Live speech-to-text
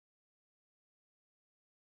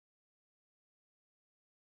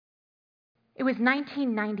It was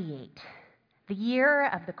 1998, the year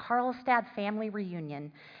of the Karlstad family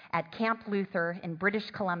reunion at Camp Luther in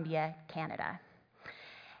British Columbia, Canada.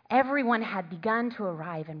 Everyone had begun to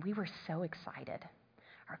arrive, and we were so excited.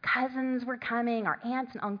 Our cousins were coming, our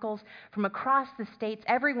aunts and uncles from across the states.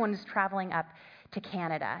 Everyone was traveling up to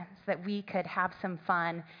Canada so that we could have some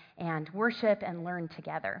fun and worship and learn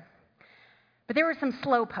together. But there were some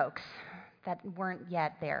slowpokes that weren't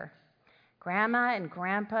yet there. Grandma and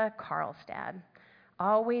Grandpa Karlstad,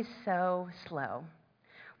 always so slow.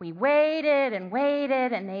 We waited, and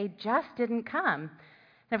they just didn't come.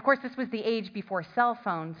 And of course, this was the age before cell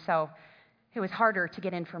phones, so it was harder to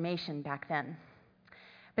get information back then.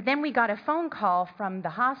 But then we got a phone call from the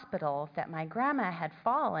hospital that my grandma had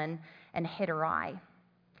fallen and hit her eye.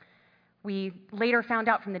 We later found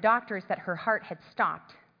out from the doctors that her heart had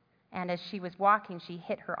stopped, and as she was walking, she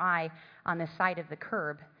hit her eye on the side of the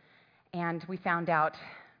curb. And we found out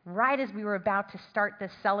right as we were about to start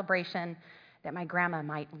this celebration that my grandma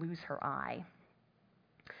might lose her eye.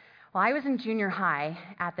 Well, I was in junior high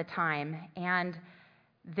at the time, and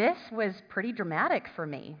this was pretty dramatic for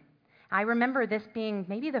me. I remember this being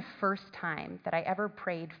maybe the first time that I ever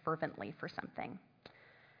prayed fervently for something.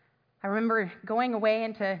 I remember going away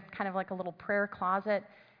into kind of like a little prayer closet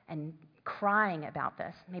and crying about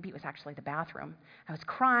this. Maybe it was actually the bathroom. I was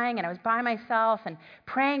crying, and I was by myself and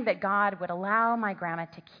praying that God would allow my grandma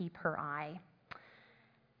to keep her eye.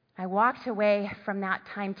 I walked away from that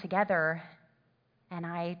time together, and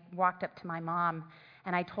I walked up to my mom,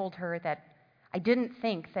 and I told her that I didn't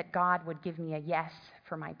think that God would give me a yes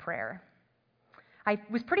for my prayer. I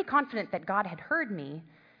was pretty confident that God had heard me,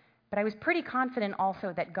 but I was pretty confident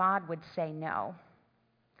also that God would say no,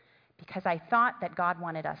 because I thought that God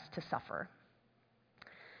wanted us to suffer.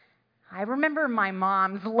 I remember my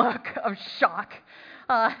mom's look of shock.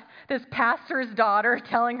 This pastor's daughter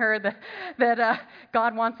telling her that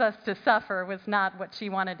God wants us to suffer was not what she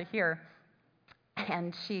wanted to hear.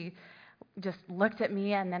 And she just looked at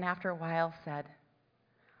me and then after a while said,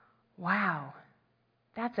 "Wow,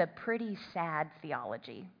 that's a pretty sad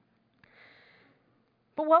theology."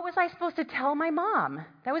 But what was I supposed to tell my mom?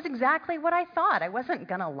 That was exactly what I thought. I wasn't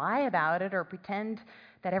going to lie about it or pretend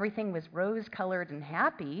that everything was rose-colored and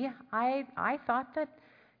happy. I thought that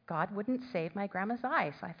God wouldn't save my grandma's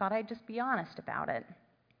eye, so I thought I'd just be honest about it.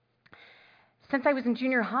 Since I was in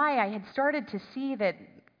junior high, I had started to see that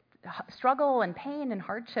struggle and pain and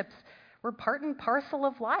hardships were part and parcel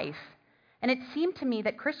of life. And it seemed to me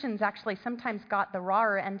that Christians actually sometimes got the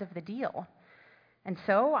rawer end of the deal. And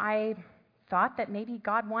so I thought that maybe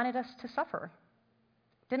God wanted us to suffer.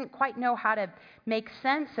 Didn't quite know how to make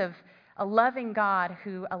sense of a loving God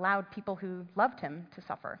who allowed people who loved him to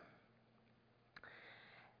suffer.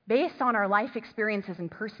 Based on our life experiences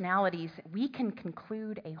and personalities, we can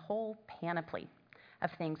conclude a whole panoply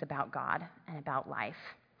of things about God and about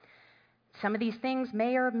life. Some of these things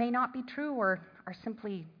may or may not be true or are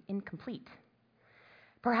simply incomplete.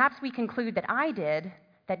 Perhaps we conclude that I did,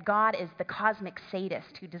 that God is the cosmic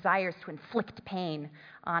sadist who desires to inflict pain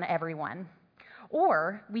on everyone.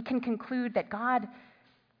 Or we can conclude that God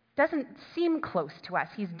doesn't seem close to us.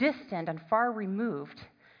 He's distant and far removed.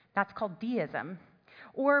 That's called deism.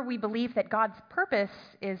 Or we believe that God's purpose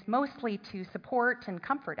is mostly to support and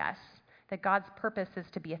comfort us, that God's purpose is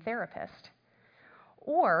to be a therapist.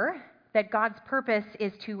 Or that God's purpose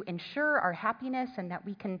is to ensure our happiness and that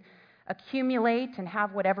we can accumulate and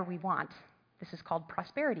have whatever we want. This is called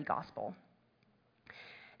prosperity gospel.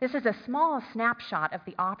 This is a small snapshot of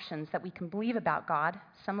the options that we can believe about God,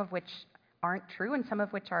 some of which aren't true and some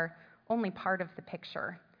of which are only part of the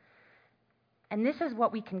picture. And this is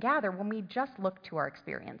what we can gather when we just look to our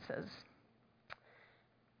experiences.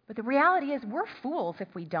 But the reality is we're fools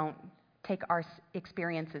if we don't take our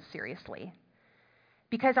experiences seriously.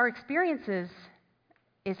 Because our experiences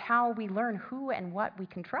is how we learn who and what we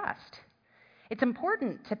can trust. It's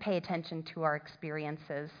important to pay attention to our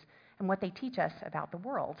experiences and what they teach us about the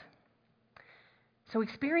world. So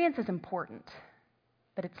experience is important,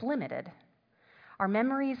 but it's limited. Our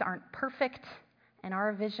memories aren't perfect, and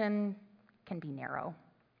our vision can be narrow.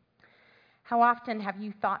 How often have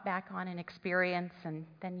you thought back on an experience and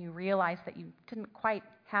then you realize that you didn't quite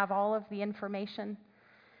have all of the information?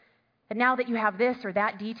 And now that you have this or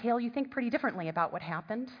that detail, you think pretty differently about what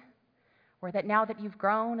happened? Or that now that you've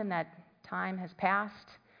grown and that time has passed,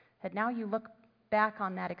 that now you look back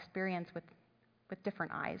on that experience with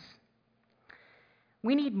different eyes?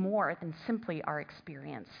 We need more than simply our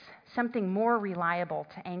experience, something more reliable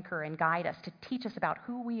to anchor and guide us, to teach us about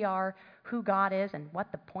who we are, who God is, and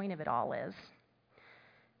what the point of it all is.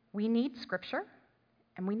 We need Scripture,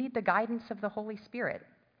 and we need the guidance of the Holy Spirit.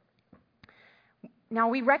 Now,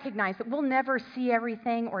 we recognize that we'll never see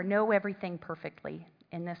everything or know everything perfectly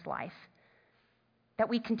in this life, that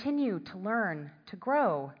we continue to learn, to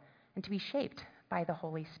grow, and to be shaped by the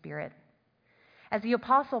Holy Spirit. As the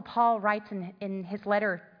Apostle Paul writes in his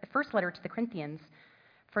first letter to the Corinthians,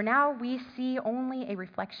 "For now we see only a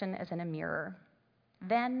reflection as in a mirror,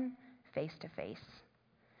 then face to face.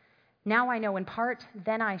 Now I know in part,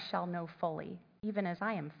 then I shall know fully, even as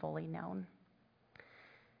I am fully known."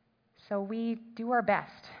 So we do our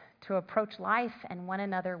best to approach life and one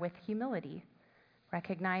another with humility,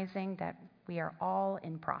 recognizing that we are all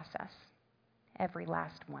in process, every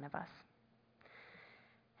last one of us.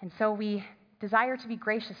 And so we desire to be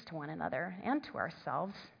gracious to one another and to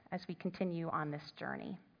ourselves as we continue on this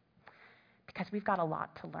journey, because we've got a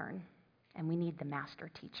lot to learn, and we need the master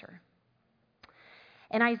teacher.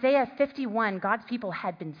 In Isaiah 51, God's people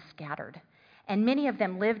had been scattered, and many of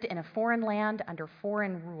them lived in a foreign land under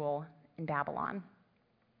foreign rule in Babylon.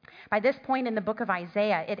 By this point in the book of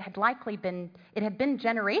Isaiah, it had been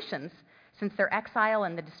generations since their exile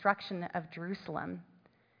and the destruction of Jerusalem.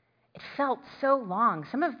 It felt so long.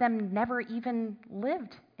 Some of them never even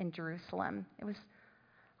lived in Jerusalem. It was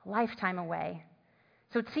a lifetime away.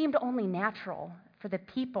 So it seemed only natural for the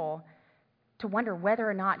people to wonder whether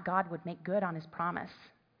or not God would make good on his promise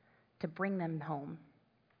to bring them home.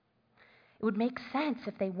 It would make sense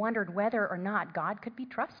if they wondered whether or not God could be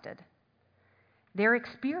trusted. Their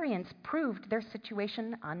experience proved their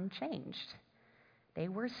situation unchanged. They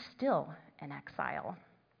were still in exile.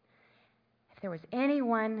 If there was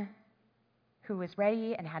anyone who was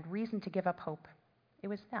ready and had reason to give up hope, it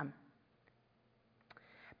was them.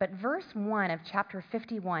 But verse 1 of chapter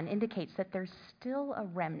 51 indicates that there's still a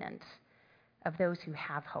remnant of those who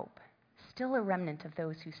have hope, still a remnant of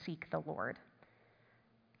those who seek the Lord.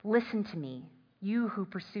 "Listen to me, you who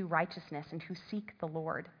pursue righteousness and who seek the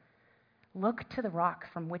Lord. Look to the rock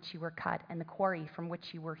from which you were cut and the quarry from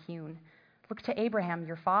which you were hewn. Look to Abraham,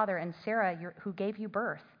 your father, and Sarah, who gave you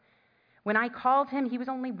birth. When I called him, he was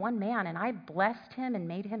only one man, and I blessed him and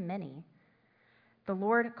made him many." The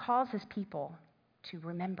Lord calls his people to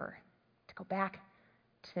remember, to go back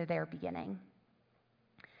to their beginning.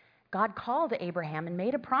 God called Abraham and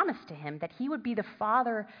made a promise to him that he would be the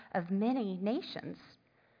father of many nations.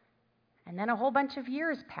 And then a whole bunch of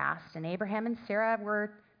years passed, and Abraham and Sarah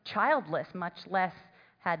were childless, much less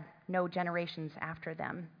had no generations after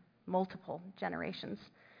them, multiple generations.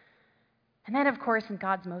 And then, of course, in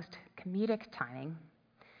God's most comedic timing,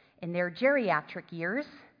 in their geriatric years,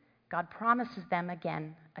 God promises them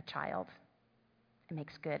again a child and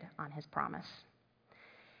makes good on his promise.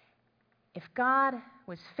 If God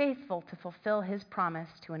was faithful to fulfill his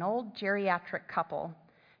promise to an old geriatric couple,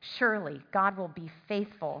 surely God will be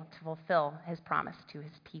faithful to fulfill his promise to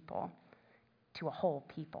his people, to a whole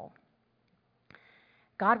people.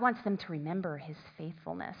 God wants them to remember his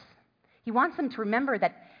faithfulness. He wants them to remember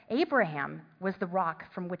that Abraham was the rock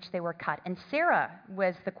from which they were cut, and Sarah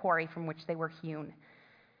was the quarry from which they were hewn.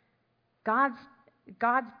 God's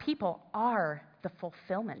people are the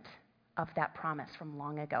fulfillment of that promise from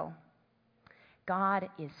long ago. God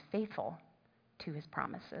is faithful to his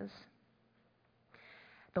promises.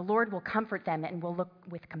 The Lord will comfort them and will look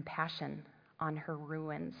with compassion on her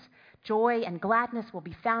ruins. Joy and gladness will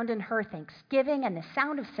be found in her, thanksgiving and the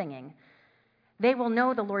sound of singing. They will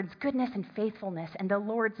know the Lord's goodness and faithfulness, and the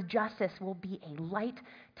Lord's justice will be a light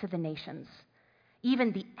to the nations.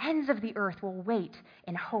 Even the ends of the earth will wait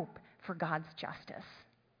in hope for God's justice.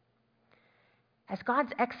 As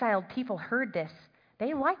God's exiled people heard this,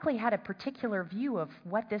 they likely had a particular view of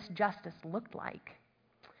what this justice looked like.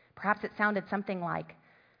 Perhaps it sounded something like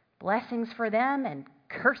blessings for them and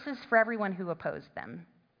curses for everyone who opposed them.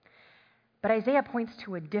 But Isaiah points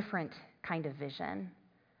to a different kind of vision,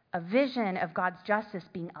 a vision of God's justice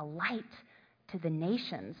being a light to the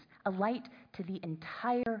nations, a light to the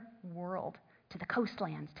entire world, to the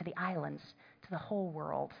coastlands, to the islands, to the whole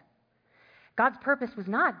world. God's purpose was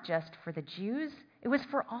not just for the Jews, it was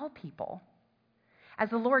for all people. As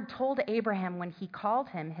the Lord told Abraham when he called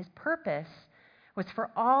him, his purpose was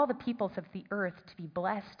for all the peoples of the earth to be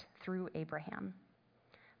blessed through Abraham.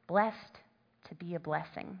 Blessed to be a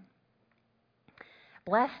blessing.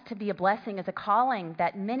 Blessed to be a blessing is a calling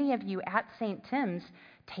that many of you at St. Tim's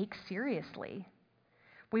take seriously.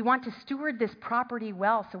 We want to steward this property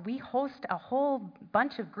well, so we host a whole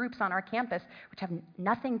bunch of groups on our campus which have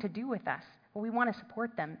nothing to do with us, but we want to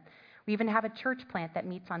support them. We even have a church plant that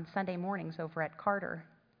meets on Sunday mornings over at Carter.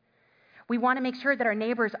 We want to make sure that our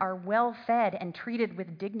neighbors are well fed and treated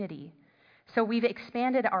with dignity. So we've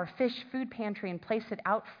expanded our fish food pantry and placed it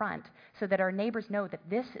out front so that our neighbors know that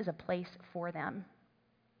this is a place for them.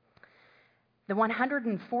 The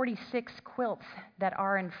 146 quilts that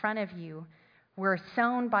are in front of you were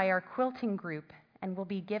sewn by our quilting group and will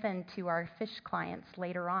be given to our fish clients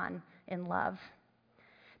later on in love.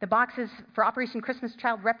 The boxes for Operation Christmas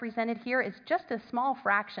Child represented here is just a small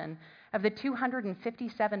fraction of the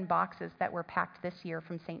 257 boxes that were packed this year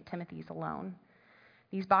from St. Timothy's alone.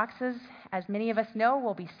 These boxes, as many of us know,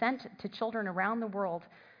 will be sent to children around the world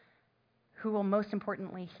who will most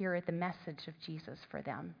importantly hear the message of Jesus for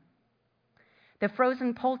them. The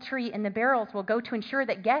frozen poultry in the barrels will go to ensure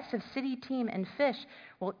that guests of City Team and Fish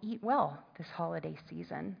will eat well this holiday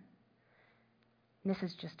season. And this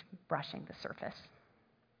is just brushing the surface.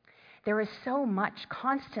 There is so much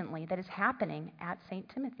constantly that is happening at St.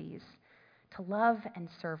 Timothy's to love and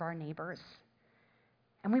serve our neighbors.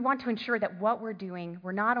 And we want to ensure that what we're doing,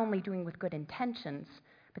 we're not only doing with good intentions,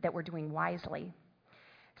 but that we're doing wisely.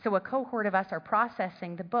 So a cohort of us are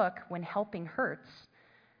processing the book When Helping Hurts,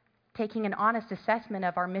 taking an honest assessment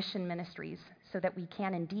of our mission ministries so that we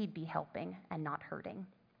can indeed be helping and not hurting.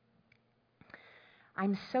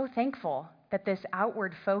 I'm so thankful that this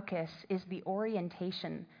outward focus is the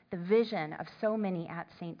orientation, the vision of so many at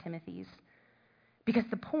St. Timothy's. Because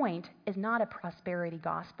the point is not a prosperity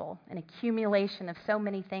gospel, an accumulation of so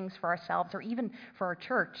many things for ourselves or even for our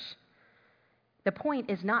church. The point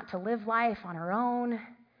is not to live life on our own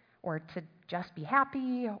or to just be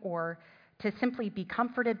happy or to simply be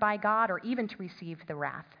comforted by God or even to receive the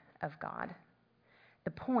wrath of God. The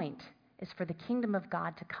point is for the kingdom of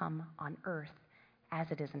God to come on earth as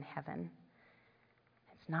it is in heaven.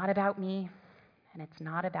 It's not about me and it's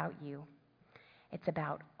not about you. It's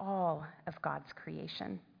about all of God's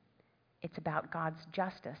creation. It's about God's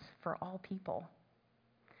justice for all people.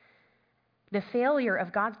 The failure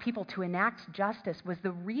of God's people to enact justice was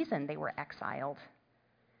the reason they were exiled.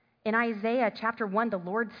 In Isaiah chapter 1, the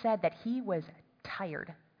Lord said that he was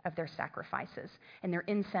tired of their sacrifices, and their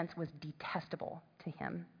incense was detestable to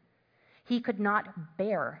him. He could not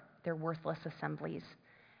bear their worthless assemblies.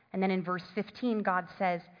 And then in verse 15, God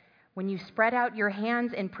says, "When you spread out your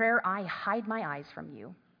hands in prayer, I hide my eyes from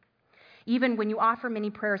you. Even when you offer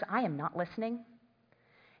many prayers, I am not listening.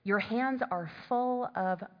 Your hands are full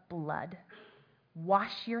of blood.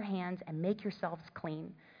 Wash your hands and make yourselves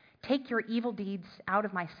clean. Take your evil deeds out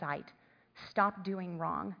of my sight. Stop doing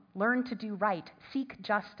wrong. Learn to do right. Seek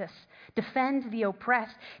justice. Defend the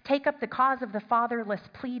oppressed. Take up the cause of the fatherless.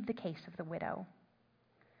 Plead the case of the widow."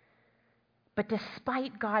 But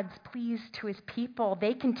despite God's pleas to his people,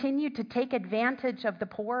 they continued to take advantage of the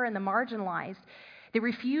poor and the marginalized. They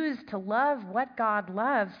refused to love what God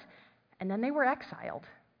loves, and then they were exiled.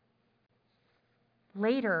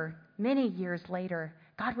 Later, many years later,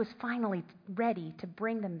 God was finally ready to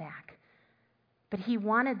bring them back. But he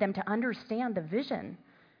wanted them to understand the vision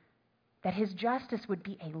that his justice would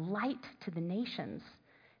be a light to the nations.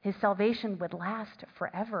 His salvation would last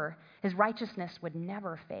forever. His righteousness would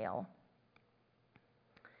never fail.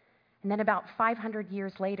 And then about 500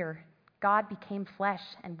 years later, God became flesh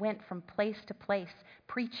and went from place to place,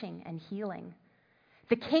 preaching and healing.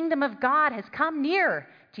 "The kingdom of God has come near,"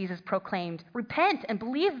 Jesus proclaimed. "Repent and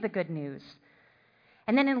believe the good news."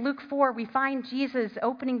 And then in Luke 4, we find Jesus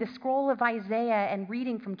opening the scroll of Isaiah and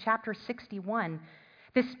reading from chapter 61.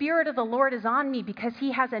 "The Spirit of the Lord is on me because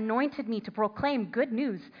he has anointed me to proclaim good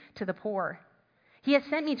news to the poor. He has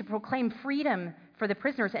sent me to proclaim freedom for the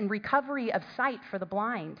prisoners and recovery of sight for the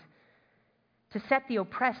blind, to set the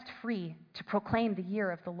oppressed free, to proclaim the year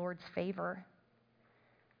of the Lord's favor."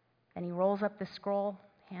 Then he rolls up the scroll,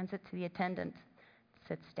 hands it to the attendant,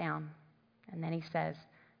 sits down, and then he says,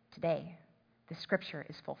 "Today, the scripture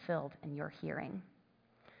is fulfilled in your hearing."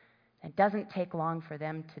 It doesn't take long for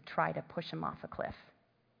them to try to push him off a cliff.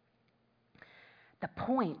 The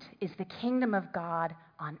point is the kingdom of God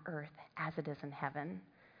on earth as it is in heaven.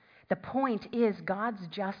 The point is God's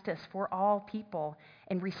justice for all people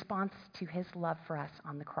in response to his love for us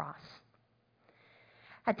on the cross.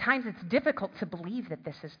 At times it's difficult to believe that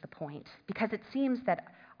this is the point because it seems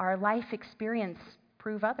that our life experience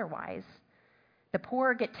prove otherwise. The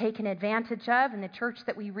poor get taken advantage of, and the church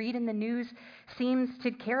that we read in the news seems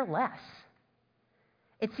to care less.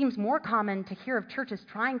 It seems more common to hear of churches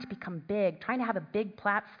trying to become big, trying to have a big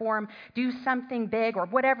platform, do something big, or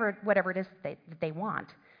whatever it is that they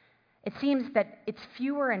want. It seems that it's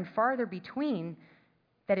fewer and farther between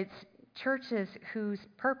that it's churches whose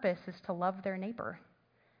purpose is to love their neighbor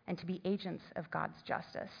and to be agents of God's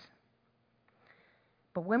justice.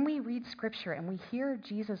 But when we read Scripture and we hear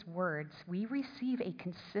Jesus' words, we receive a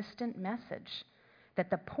consistent message that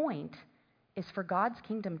the point is for God's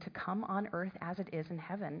kingdom to come on earth as it is in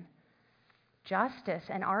heaven. Justice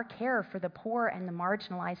and our care for the poor and the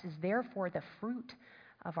marginalized is therefore the fruit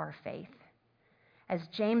of our faith. As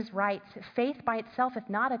James writes, faith by itself, if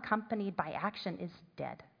not accompanied by action, is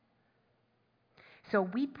dead. So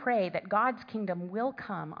we pray that God's kingdom will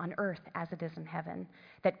come on earth as it is in heaven,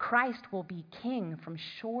 that Christ will be king from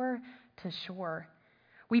shore to shore.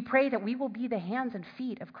 We pray that we will be the hands and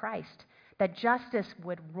feet of Christ, that justice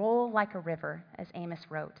would roll like a river, as Amos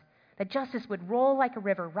wrote, that justice would roll like a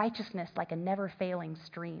river, righteousness like a never-failing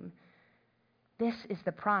stream. This is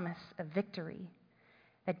the promise of victory,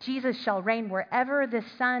 that Jesus shall reign wherever the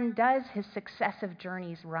sun does his successive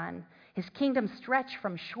journeys run, his kingdom stretch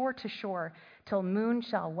from shore to shore, till moon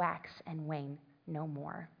shall wax and wane no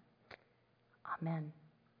more. Amen.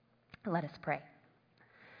 Let us pray.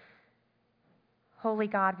 Holy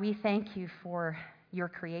God, we thank you for your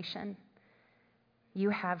creation.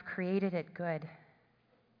 You have created it good,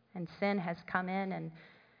 and sin has come in and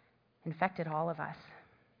infected all of us.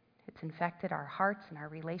 It's infected our hearts and our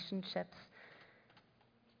relationships.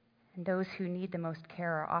 And those who need the most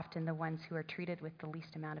care are often the ones who are treated with the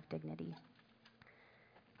least amount of dignity.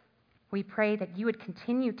 We pray that you would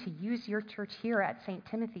continue to use your church here at St.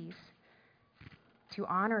 Timothy's to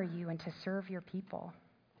honor you and to serve your people.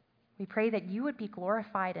 We pray that you would be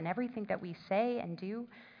glorified in everything that we say and do.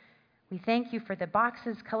 We thank you for the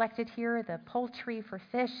boxes collected here, the poultry for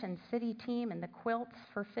fish and city team, and the quilts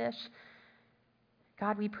for fish.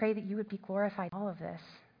 God, we pray that you would be glorified in all of this.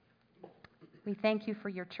 We thank you for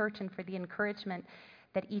your church and for the encouragement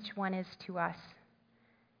that each one is to us,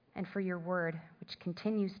 and for your word, which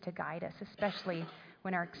continues to guide us, especially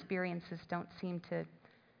when our experiences don't seem to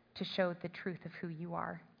show the truth of who you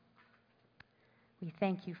are. We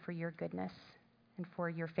thank you for your goodness and for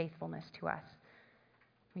your faithfulness to us.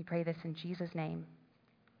 We pray this in Jesus' name.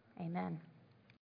 Amen.